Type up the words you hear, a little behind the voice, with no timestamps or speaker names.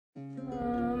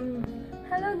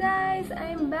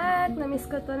I'm back! Namiss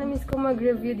ko to. Namiss ko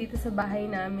mag-review dito sa bahay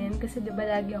namin. Kasi diba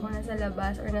lagi ako nasa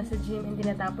labas or nasa gym and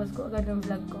tinatapos ko agad yung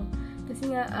vlog ko.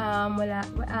 Kasi nga,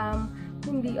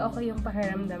 hindi okay yung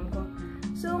pakiramdam ko.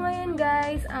 So, ngayon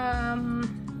guys,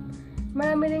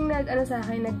 marami ring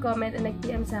nag-comment and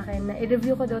nag-PM sa akin na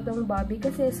i-review ko daw tong Bobbie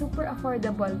kasi super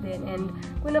affordable din. And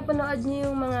kung napanood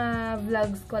niyo yung mga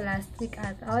vlogs ko last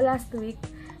week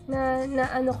na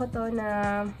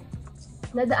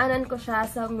nadaanan ko siya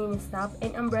sa mini-stop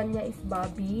and ang brand niya is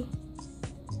Bobbie.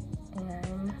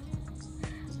 Ayan.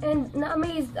 And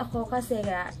na-amazed ako kasi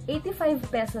 85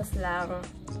 pesos lang.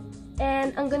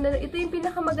 And ang ganda, ito yung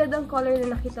pinakamagandang color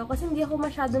na nakita ko kasi hindi ako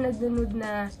masyado nagdunod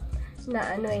na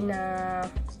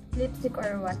lipstick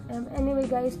or what. Anyway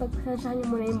guys, pagpasensyahan niyo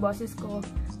muna yung boses ko.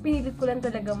 Pinilit ko lang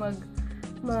talaga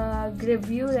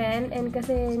mag-review rin and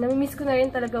kasi namimiss ko na rin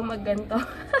talaga magganto.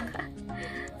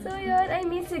 So yun, I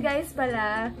miss you guys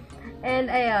pala.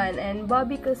 And ayun, and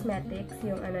Bobbie Cosmetics,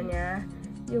 yung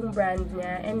yung brand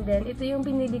niya. And then, ito yung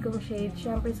pinili kong shade.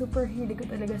 Siyempre, super hilig ko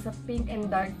talaga sa pink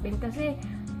and dark pink. Kasi,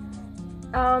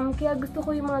 kaya gusto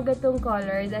ko yung mga gatong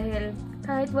color dahil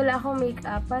kahit wala akong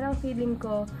makeup, parang feeling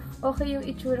ko, okay yung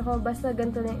itsura ko, basta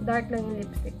ganito na, dark lang yung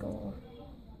lipstick ko.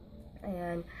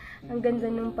 Ayan. Ang ganda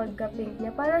nung pagka-pink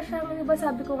niya. Para siyang, diba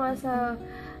sabi ko nga sa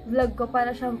vlog ko, para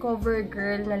siyang cover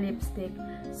girl na lipstick.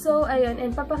 So, ayun.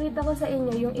 And papakita ko sa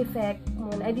inyo yung effect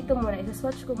muna. Ay, dito muna.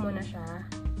 Isa-swatch ko muna siya.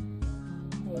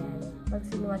 Ayan. Pag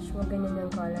sinwatch mo, ganyan yung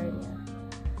color niya.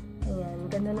 Ayan.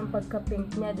 Ganda nung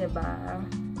pagka-pink niya, diba?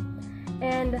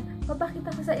 And, papakita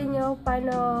ko sa inyo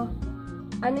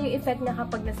ano yung effect niya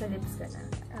kapag nasa lips ka na.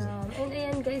 And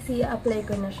ayan guys, i-apply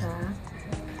ko na siya.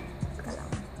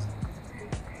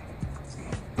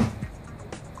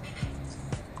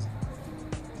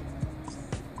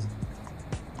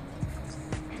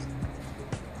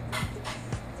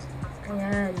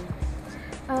 Ayan.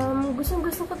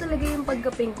 Gustong-gusto ko talaga yung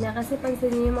pagka-pink niya kasi pansin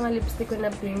niyo yung mga lipstick ko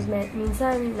na pink,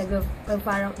 minsan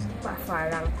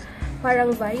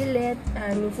parang violet,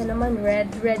 minsan naman red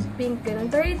pink, ganun.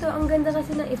 Pero ito, ang ganda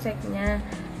kasi ng effect niya.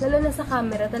 Lalo na sa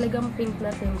camera, talagang pink na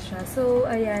pink siya. So,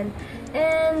 ayan.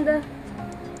 And,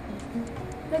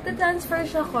 nagta-transfer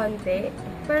siya konti.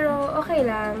 Pero, okay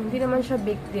lang. Hindi naman siya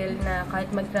big deal na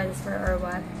kahit mag-transfer or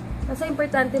what. Kasi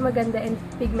importante maganda and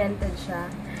pigmented siya.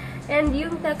 And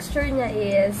yung texture niya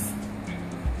is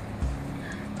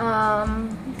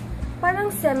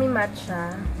parang semi-matte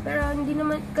siya. Pero hindi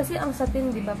naman, kasi ang satin,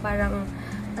 di ba, parang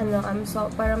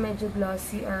parang medyo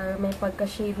glossy or may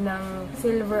pagka-shade ng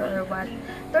silver or what.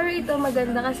 Pero ito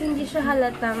maganda kasi hindi siya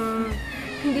halatang,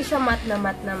 hindi siya matte na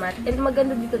matte. And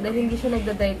maganda dito dahil hindi siya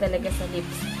nagda-dry talaga sa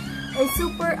lips. And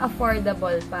super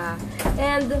affordable pa.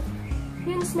 And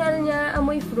yung smell niya,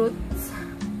 amoy fruits.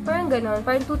 Parang ganon.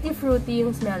 Parang tutti-frutti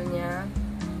yung smell niya.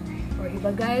 O,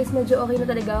 diba guys? Medyo okay na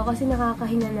talaga ako kasi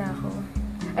nakakahinga na ako.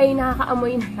 Ay,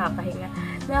 nakakaamoy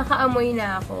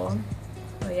na ako.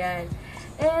 O, yan.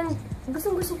 And,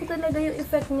 gustong-gusto ko talaga yung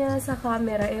effect niya sa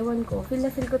camera. Ewan ko. Feel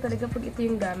na feel ko talaga pag ito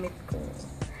yung gamit ko.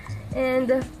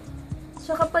 And,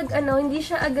 so kapag hindi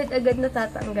siya agad-agad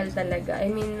natatanggal talaga. I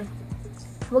mean,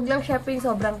 wag lang syempre yung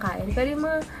sobrang kain. Pero yung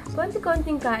mga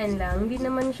konti-konting kain lang. Hindi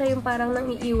naman siya yung parang nang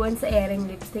iiwan sa airing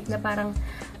lipstick na parang,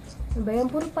 ano ba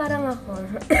yan? Puro parang ako.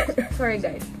 Sorry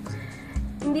guys.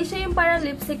 Hindi siya yung parang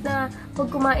lipstick na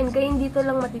pag kumain kayo, dito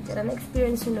lang matitira.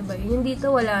 Na-experience nyo na ba yun? Yung dito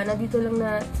wala na. Dito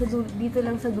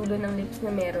lang sa dulo ng lips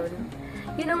na meron.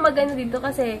 Yun ang maganda dito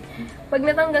kasi pag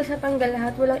natanggal siya, tanggal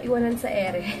lahat. Walang iwanan sa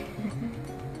ere.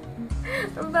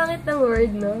 Ang pangit ng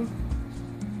word, no?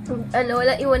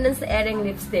 Walang iwanan sa airing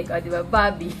lipstick. O, diba?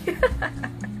 Bobbie.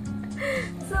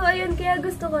 So, ayun. Kaya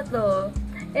gusto ko to.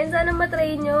 And sana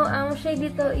matry nyo. Ang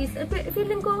shade dito is,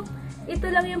 feeling ko, ito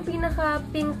lang yung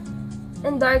pinaka-pink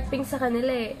and dark pink sa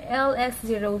kanila eh.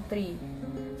 LS03.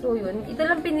 So, yun. Ito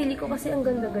lang pinili ko kasi ang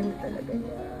ganda-ganda talaga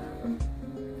niya.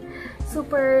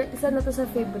 Super, isa na to sa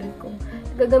favorite ko.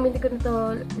 Gagamitin ko na to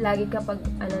lagi kapag,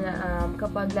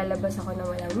 kapag lalabas ako na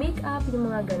walang makeup,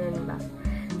 yung mga ganun ba.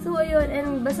 So, ayun.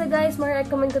 And basta guys,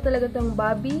 ma-recommend ko talaga tong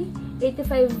Bobbie.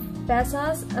 85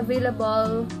 pesos.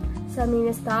 Available sa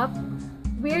mini-stop.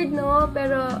 Weird, no?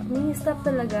 Pero mini-stop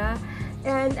talaga.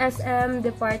 And SM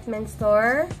Department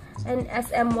Store. And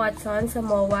SM Watson sa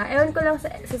MOA. Ewan ko lang sa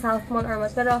South Mall or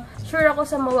what. Pero sure ako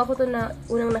sa MOA ko to na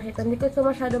unang nakita. Hindi ko ito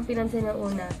masyadong pinansin ng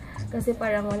una. Kasi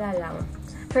parang wala lang.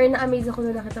 Pero na-amaze ako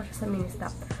na nakita ko siya sa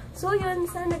mini-stop. So, yun.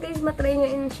 Sana guys, matry nyo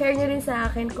and share nyo rin sa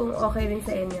akin kung okay rin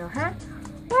sa inyo. Ha?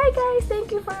 Bye guys!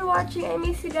 Thank you for watching. I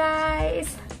miss you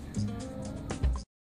guys!